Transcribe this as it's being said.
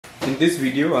In this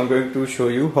video I'm going to show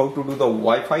you how to do the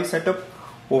Wi-Fi setup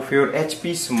of your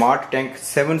HP Smart Tank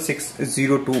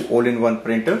 7602 all-in-one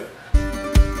printer.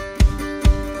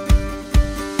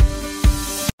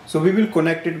 So we will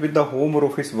connect it with the home or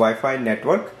office Wi-Fi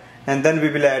network, and then we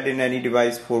will add in any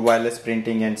device for wireless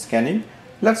printing and scanning.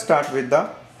 Let's start with the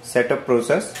setup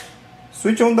process.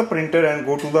 Switch on the printer and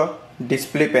go to the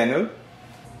display panel.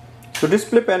 So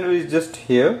display panel is just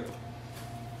here.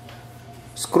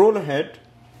 Scroll ahead,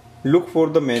 look for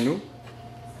the menu,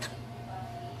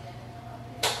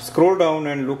 scroll down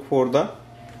and look for the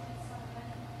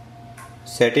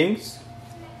settings,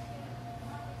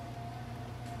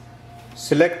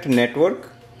 select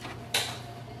network,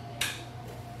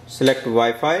 select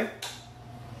Wi-Fi,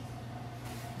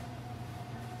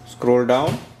 scroll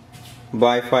down,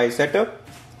 Wi-Fi setup,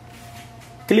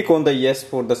 click on the yes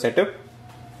for the setup.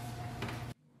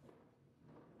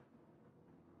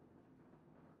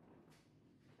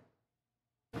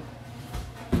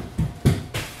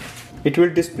 It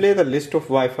will display the list of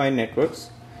Wi-Fi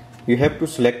networks. You have to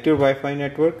select your Wi-Fi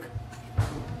network.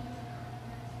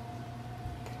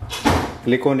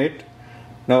 Click on it.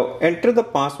 Now enter the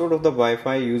password of the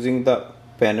Wi-Fi using the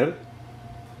panel.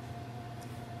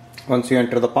 Once you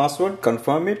enter the password,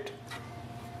 confirm it.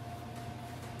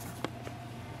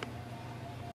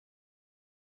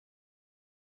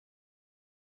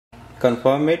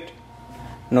 Confirm it.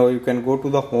 Now you can go to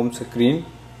the home screen.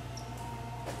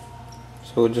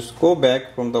 So just go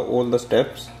back from all the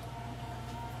steps.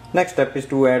 Next step is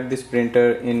to add this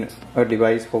printer in a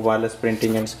device for wireless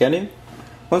printing and scanning.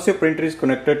 Once your printer is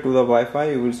connected to the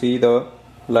Wi-Fi, you will see the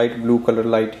light blue color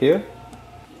light here.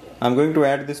 I'm going to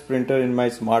add this printer in my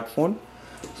smartphone.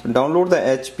 So download the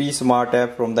HP Smart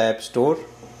app from the App Store.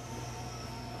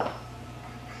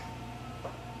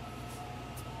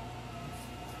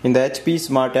 In the HP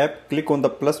Smart app, click on the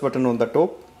plus button on the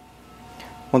top.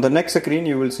 On the next screen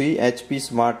you will see HP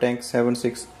Smart Tank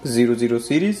 7600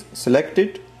 series. Select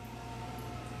it.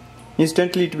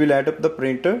 Instantly it will add up the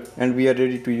printer and we are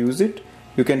ready to use it.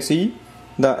 You can see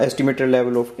the estimated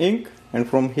level of ink, and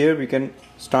from here we can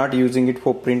start using it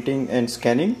for printing and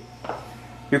scanning.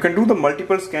 You can do the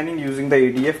multiple scanning using the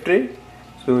ADF tray.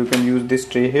 So you can use this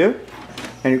tray here,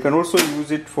 and you can also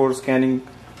use it for scanning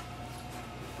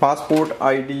passport,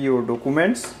 ID or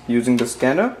documents using the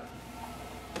scanner.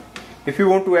 If you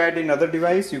want to add in other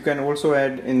device, you can also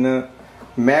add in a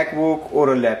MacBook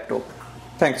or a laptop.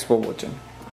 Thanks for watching.